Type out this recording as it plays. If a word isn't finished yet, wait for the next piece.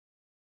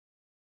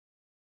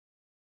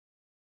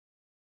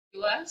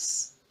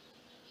Viewers,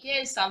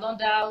 here is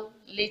another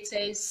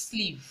latest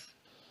sleeve.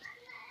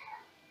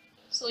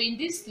 So in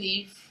this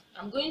sleeve,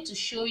 I'm going to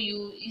show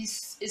you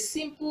is a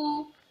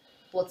simple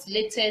but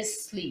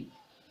latest sleeve.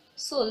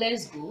 So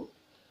let's go.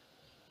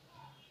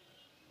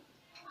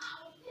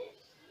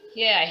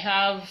 Here I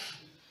have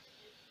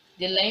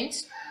the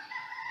length,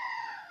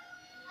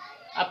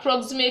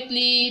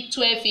 approximately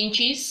 12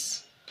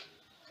 inches.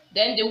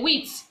 Then the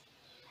width,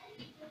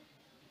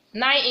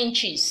 9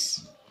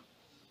 inches.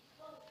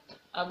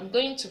 I'm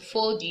going to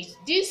fold it.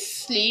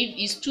 This sleeve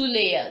is 2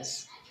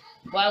 layers,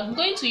 but I'm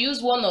going to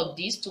use one of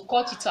these to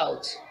cut it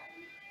out.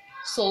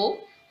 So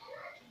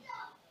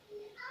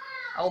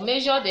I'll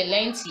measure the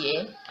length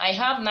here. I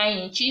have 9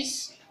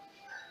 inches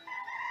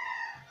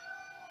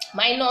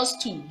minus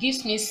 2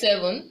 gives me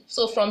 7.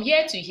 So from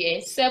here to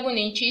here, 7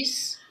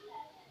 inches.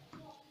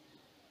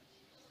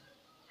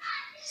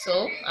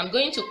 So I'm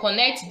going to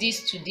connect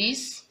this to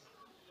this.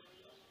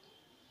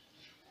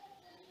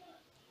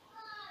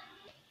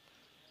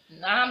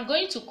 Now I'm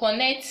going to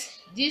connect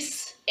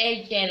this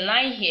edge and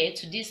line here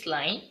to this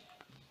line.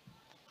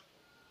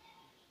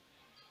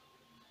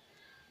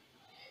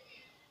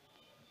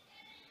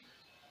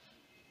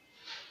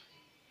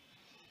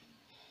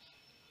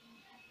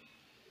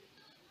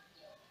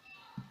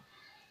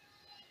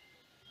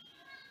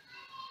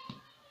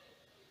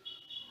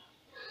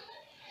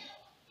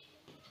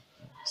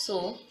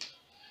 So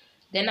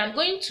then I'm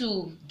going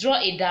to draw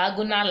a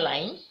diagonal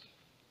line.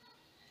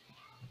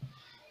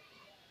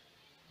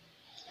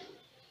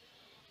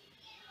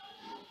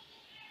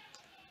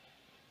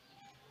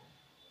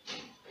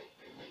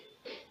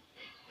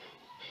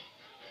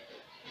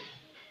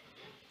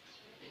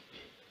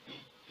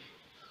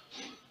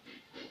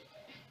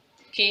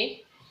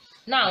 Okay,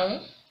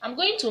 now I'm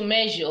going to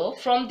measure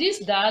from this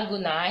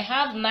diagonal. I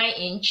have 9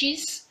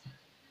 inches.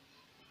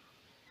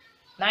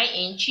 9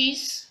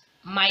 inches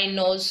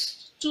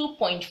minus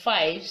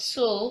 2.5,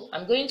 so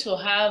I'm going to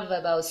have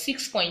about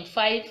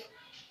 6.5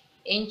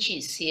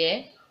 inches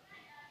here.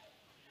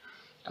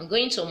 I'm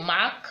going to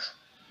mark.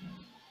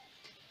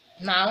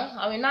 Now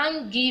I will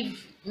now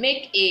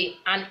make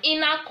an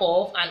inner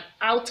curve and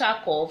outer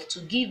curve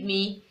to give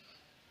me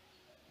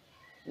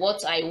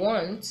what I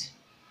want.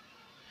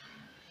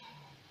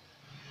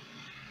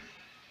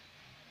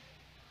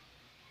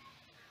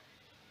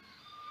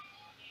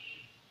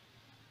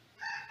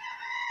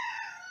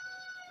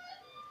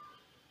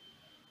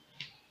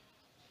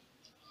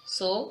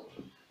 So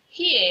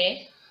here,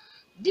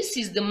 this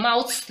is the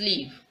mouth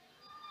sleeve.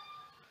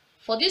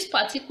 For this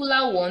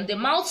particular one, the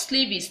mouth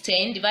sleeve is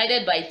 10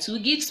 divided by 2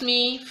 gives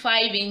me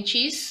 5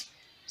 inches.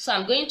 So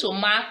I'm going to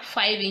mark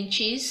 5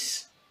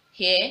 inches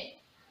here.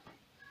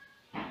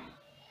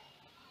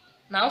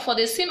 Now for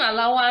the seam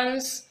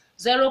allowance,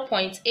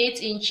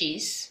 0.8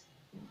 inches.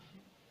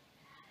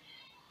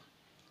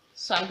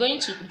 So I'm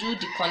going to do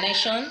the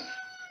connection.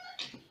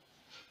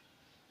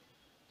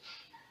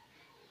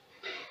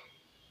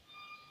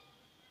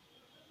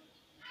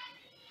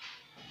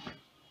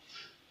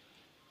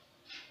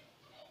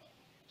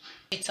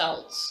 It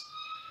out.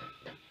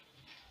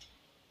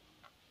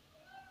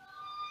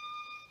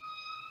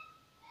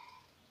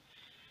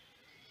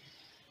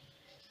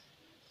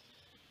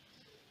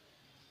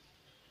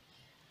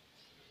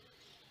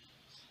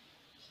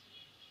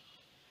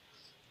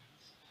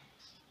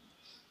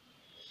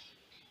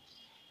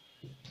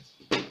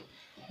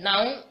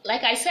 Now,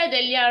 like I said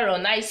earlier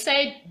on, I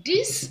said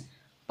this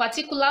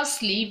particular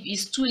sleeve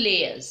is 2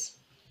 layers.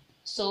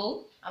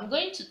 So I'm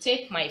going to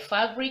take my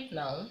fabric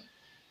now.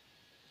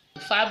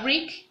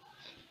 Fabric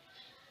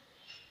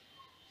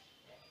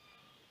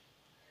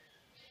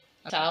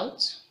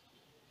out.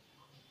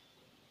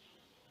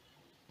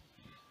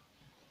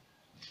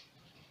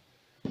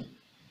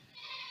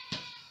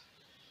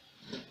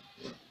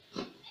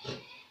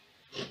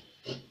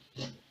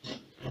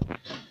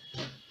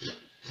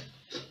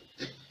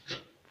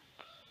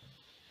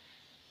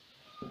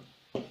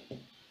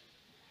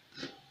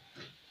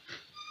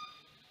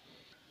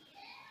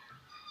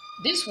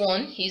 This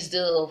one is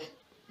the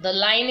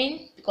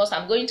lining, because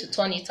I'm going to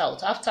turn it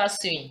out after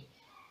sewing.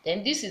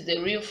 Then this is the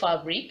real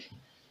fabric.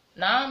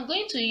 Now I'm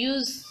going to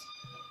use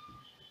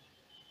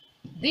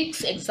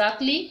this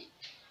exactly.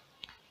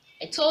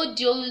 I told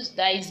you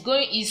that is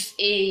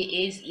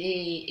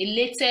a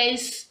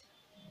latest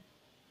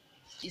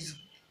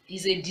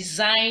is a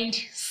designed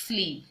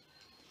sleeve.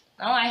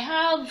 Now I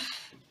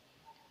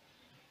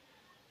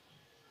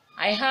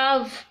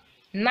have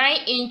 9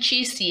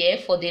 inches here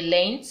for the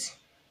length.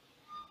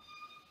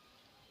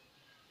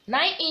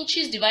 9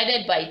 inches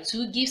divided by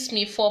 2 gives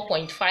me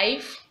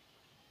 4.5.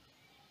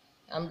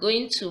 I'm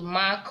going to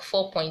mark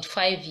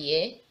 4.5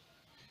 here.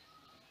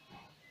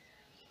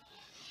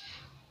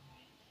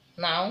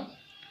 Now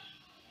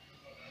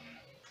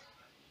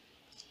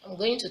I'm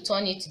going to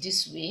turn it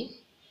this way.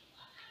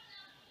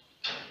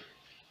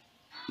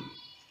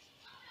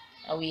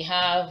 And we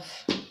have,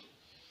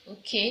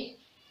 okay,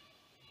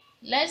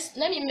 let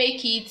me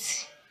make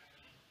it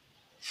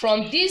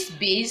from this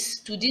base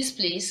to this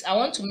place. I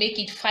want to make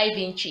it 5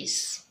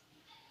 inches.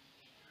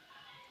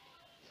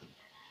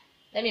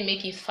 let me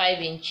make it 5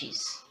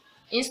 inches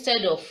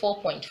instead of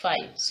 4.5.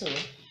 So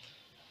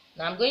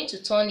now I'm going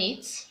to turn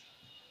it.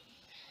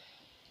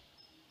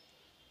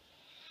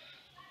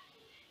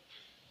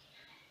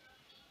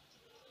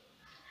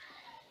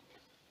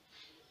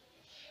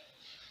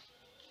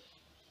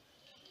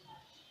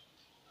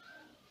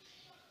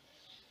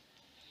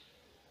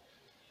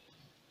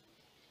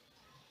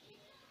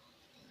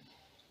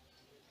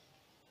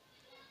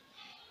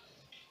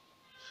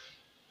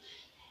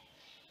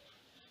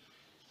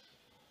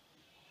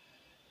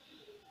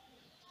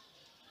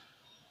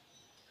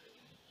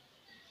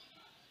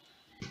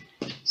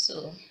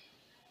 So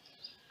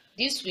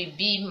this will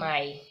be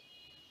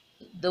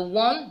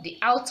the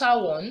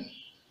outer one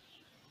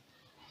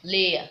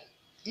layer.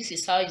 This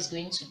is how it's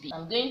going to be.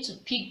 I'm going to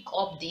pick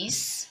up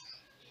this.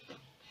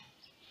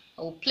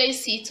 I will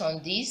place it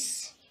on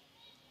this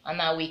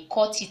and I will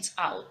cut it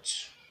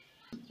out.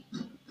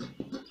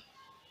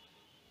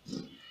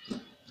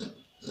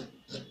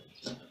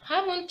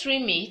 Haven't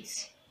trimmed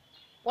it.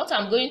 What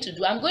I'm going to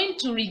do, I'm going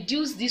to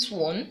reduce this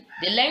one,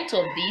 the length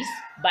of this,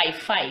 by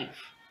 5.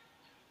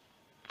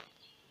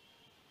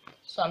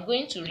 So I'm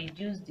going to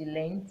reduce the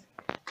length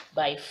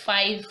by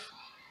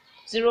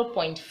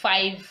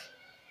 0.5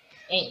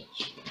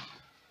 inch.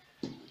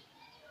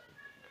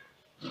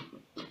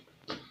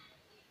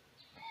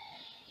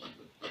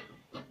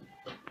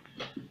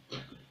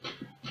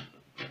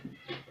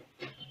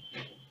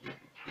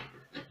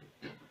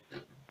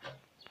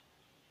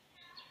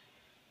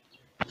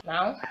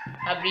 Now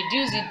I've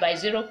reduced it by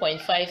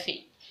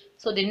 0.5.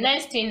 So the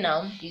next thing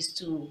now is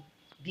to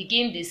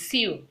begin the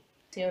seal.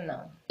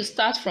 Now to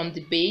start from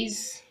the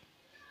base,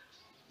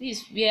 this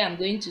is where I'm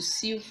going to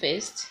seal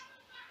first.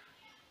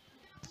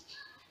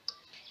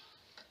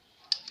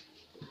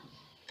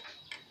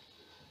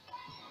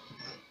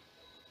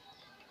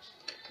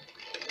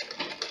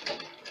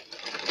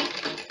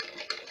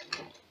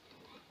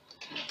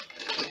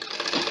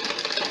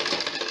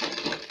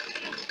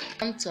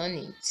 Turn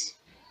it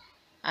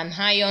and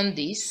iron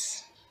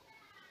this.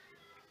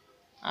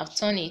 I've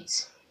turned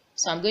it,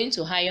 so I'm going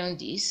to iron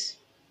this,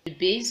 the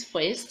base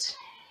first.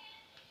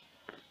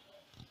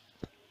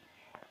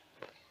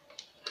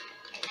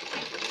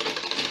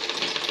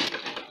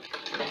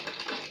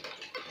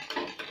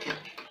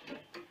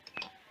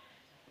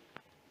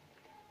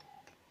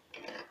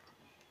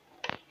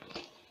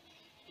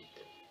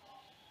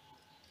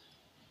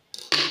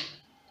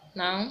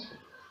 Now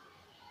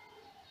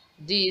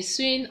the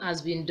sewing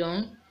has been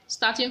done,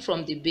 starting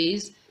from the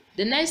base.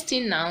 The next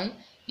thing now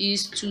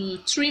is to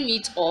trim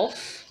it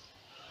off,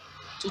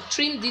 to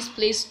trim this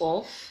place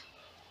off.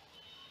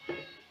 What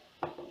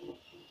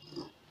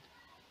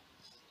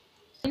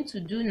I'm going to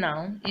do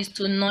now is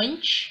to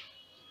notch.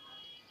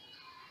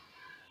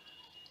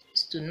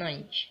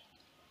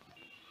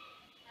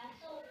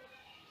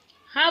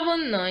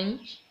 Haven't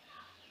notched.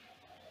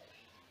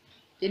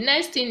 The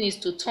next thing is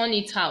to turn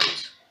it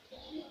out.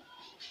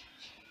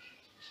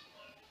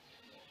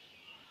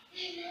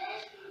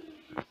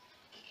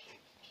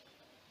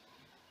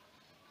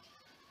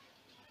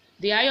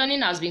 The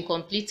ironing has been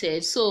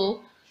completed,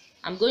 so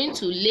I'm going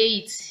to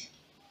lay it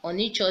on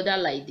each other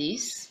like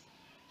this,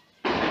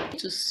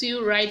 to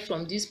seal right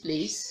from this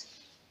place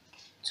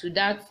to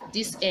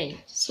this end.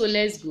 So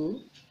let's go.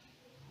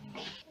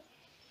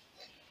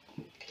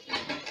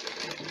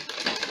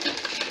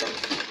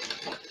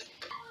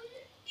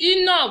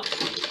 Enough.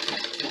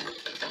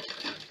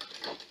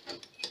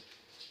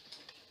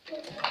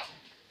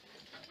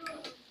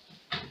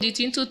 It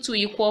into 2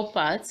 equal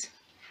parts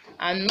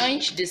and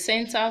notch the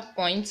center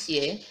point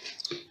here.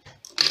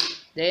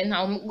 Then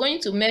I'm going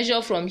to measure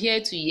from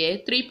here to here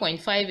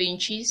 3.5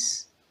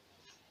 inches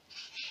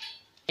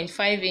and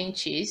 5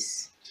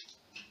 inches.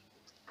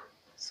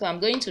 So I'm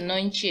going to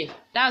notch here.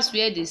 That's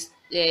where this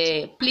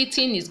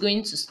pleating is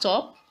going to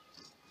stop.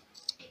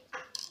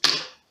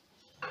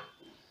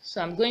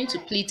 So I'm going to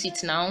pleat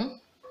it now.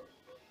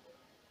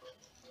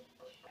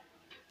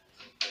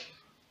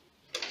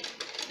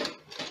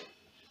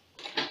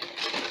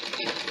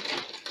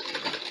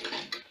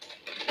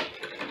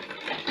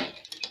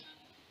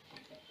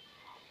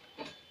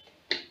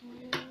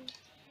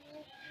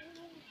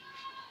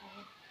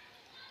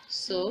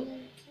 So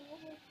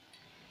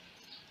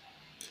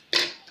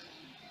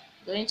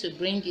going to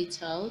bring it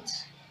out,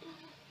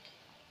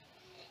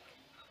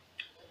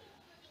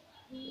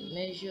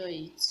 measure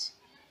it, so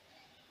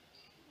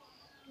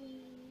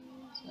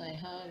I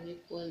have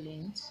equal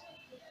length.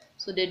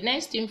 So the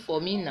next thing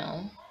for me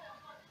now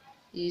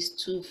is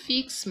to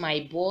fix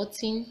my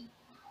button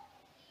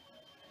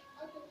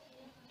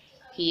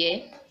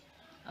here.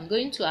 I'm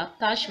going to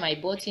attach my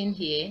button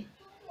here.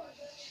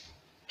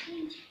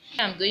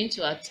 I'm going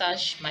to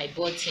attach my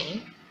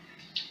button.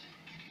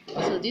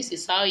 So this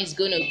is how it's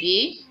going to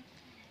be.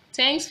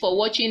 Thanks for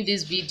watching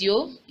this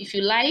video. If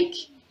you like,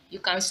 you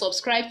can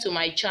subscribe to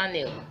my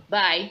channel.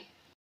 Bye.